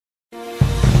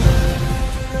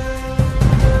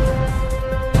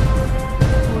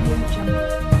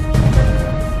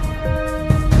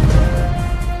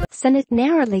Senate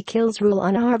narrowly kills rule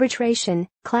on arbitration,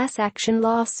 class action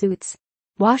lawsuits.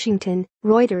 Washington,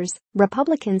 Reuters,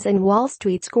 Republicans and Wall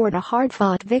Street scored a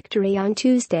hard-fought victory on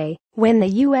Tuesday when the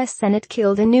U.S. Senate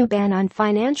killed a new ban on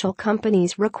financial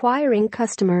companies requiring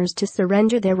customers to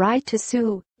surrender their right to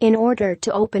sue in order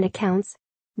to open accounts.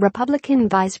 Republican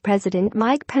Vice President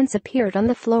Mike Pence appeared on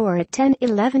the floor at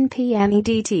 10:11 p.m.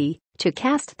 EDT to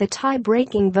cast the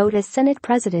tie-breaking vote as Senate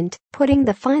President, putting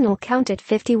the final count at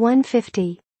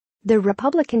 51-50. The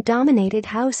Republican-dominated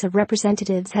House of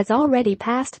Representatives has already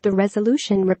passed the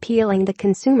resolution repealing the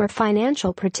Consumer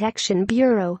Financial Protection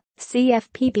Bureau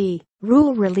 (CFPB)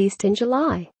 rule released in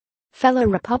July. Fellow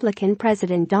Republican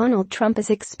President Donald Trump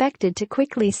is expected to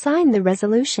quickly sign the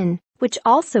resolution, which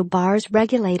also bars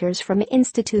regulators from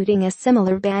instituting a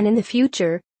similar ban in the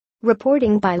future.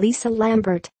 Reporting by Lisa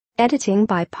Lambert. Editing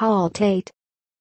by Paul Tate.